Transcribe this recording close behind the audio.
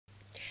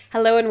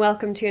Hello and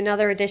welcome to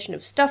another edition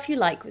of Stuff You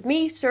Like with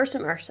me,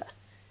 Sursum Ursa.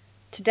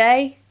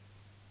 Today,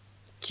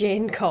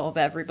 Jayne Cobb,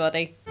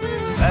 everybody.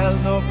 There's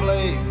no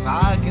place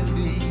I can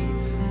be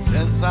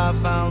since I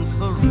found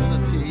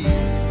serenity.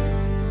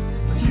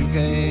 But you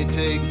can't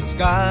take the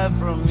sky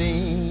from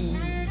me.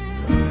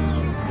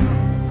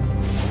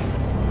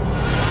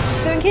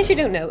 So in case you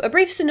don't know, a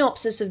brief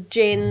synopsis of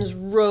Jayne's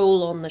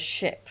role on the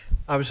ship.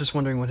 I was just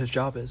wondering what his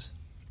job is.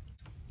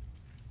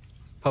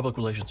 Public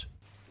relations.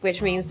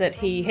 Which means that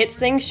he hits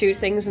things, shoots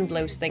things, and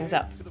blows things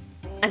up.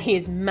 And he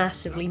is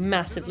massively,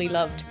 massively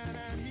loved.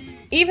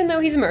 Even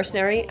though he's a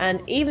mercenary,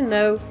 and even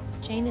though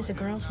Jayne is a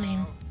girl's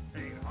name.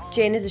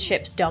 Jayne is the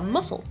ship's dumb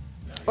muscle.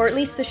 Or at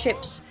least the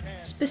ship's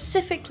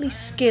specifically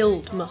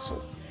skilled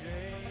muscle.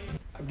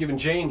 I've given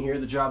Jayne here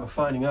the job of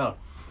finding out.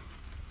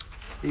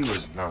 He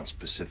was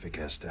non-specific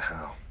as to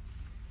how.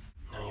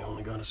 Now you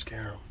only gotta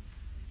scare him.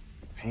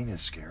 Pain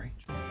is scary.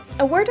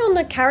 A word on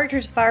the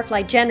characters of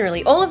Firefly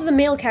generally. All of the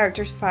male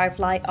characters of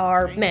Firefly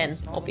are men,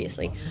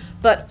 obviously.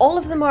 But all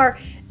of them are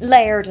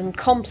layered and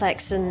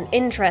complex and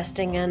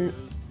interesting, and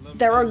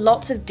there are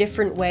lots of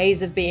different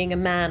ways of being a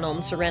man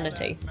on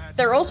Serenity.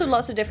 There are also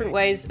lots of different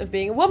ways of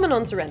being a woman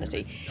on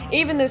Serenity,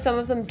 even though some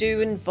of them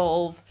do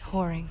involve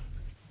Whoring.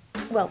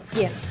 well,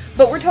 yeah.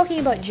 But we're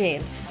talking about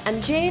Jayne,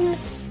 and Jayne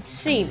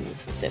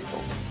seems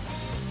simple.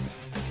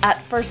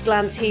 At first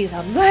glance, he's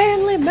a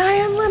manly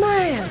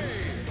man.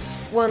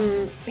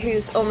 One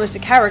who's almost a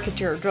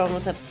caricature drawn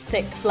with a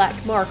thick black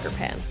marker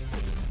pen.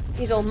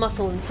 He's all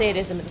muscle and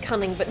sadism and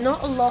cunning, but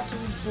not a lot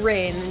of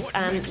brains,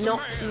 and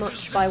not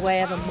much by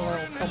way of a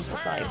moral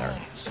compass either.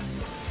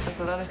 As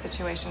with other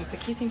situations, the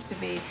key seems to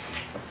be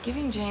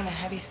giving Jayne a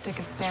heavy stick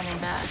and standing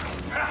back.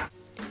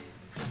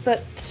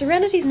 But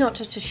Serenity's not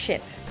just a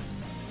ship,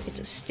 it's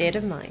a state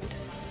of mind.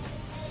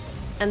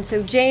 And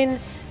so Jayne,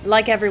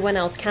 like everyone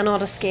else,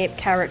 cannot escape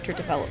character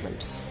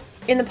development.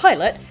 In the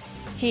pilot,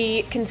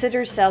 he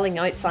considers selling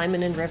out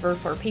Simon and River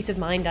for peace of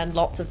mind and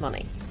lots of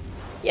money.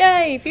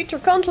 Yay, future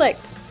conflict!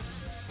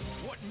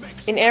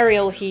 In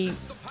Ariel, he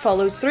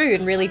follows through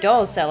and really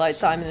does sell out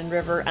Simon and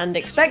River and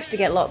expects to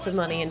get lots of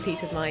money and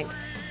peace of mind,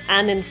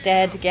 and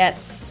instead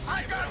gets...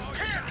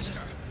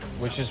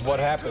 Which is what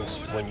happens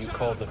when you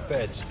call the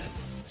feds.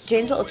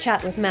 Jayne's little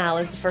chat with Mal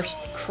is the first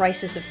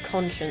crisis of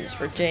conscience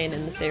for Jayne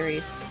in the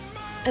series.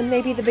 And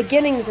maybe the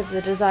beginnings of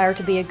the desire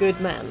to be a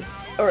good man,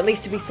 or at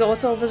least to be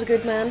thought of as a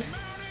good man.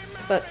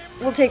 But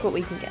we'll take what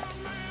we can get.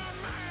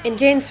 In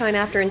Janestown,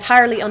 after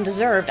entirely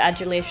undeserved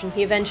adulation,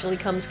 he eventually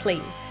comes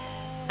clean,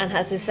 and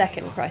has his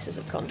second crisis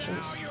of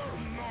conscience.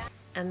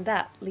 And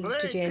that leads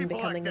to Jayne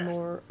becoming a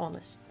more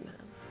honest man.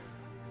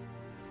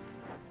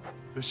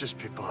 There's just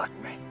people like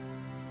me.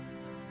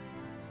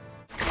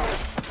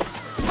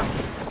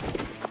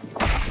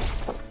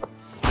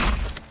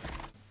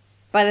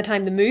 By the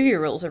time the movie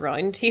rolls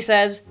around, he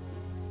says,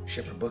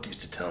 Shipper Book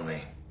used to tell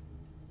me,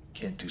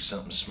 can't do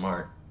something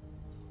smart.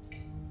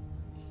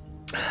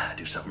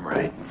 Do something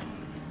right.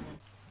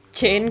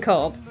 Jayne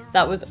Cobb.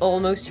 That was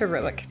almost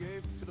heroic.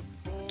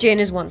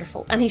 Jayne is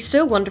wonderful, and he's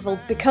so wonderful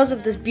because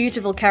of this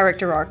beautiful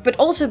character arc, but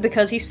also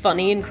because he's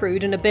funny and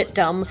crude and a bit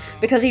dumb,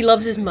 because he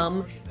loves his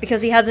mum,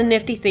 because he has a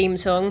nifty theme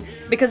song,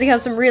 because he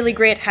has some really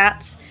great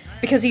hats,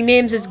 because he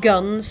names his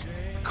guns.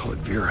 Call it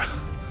Vera.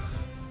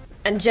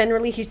 And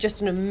generally he's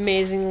just an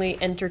amazingly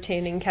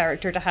entertaining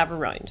character to have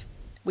around.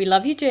 We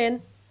love you,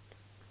 Jayne.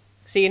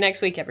 See you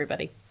next week,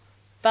 everybody.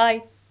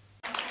 Bye.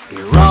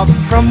 He robbed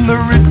from the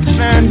rich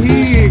and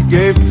he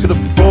gave to the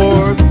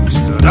poor.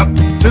 Stood up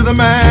to the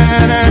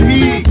man and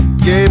he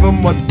gave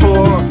him what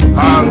for.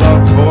 Our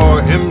love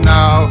for him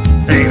now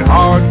ain't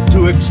hard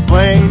to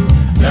explain.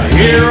 The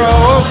hero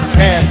of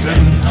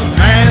Canton, the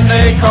man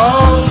they call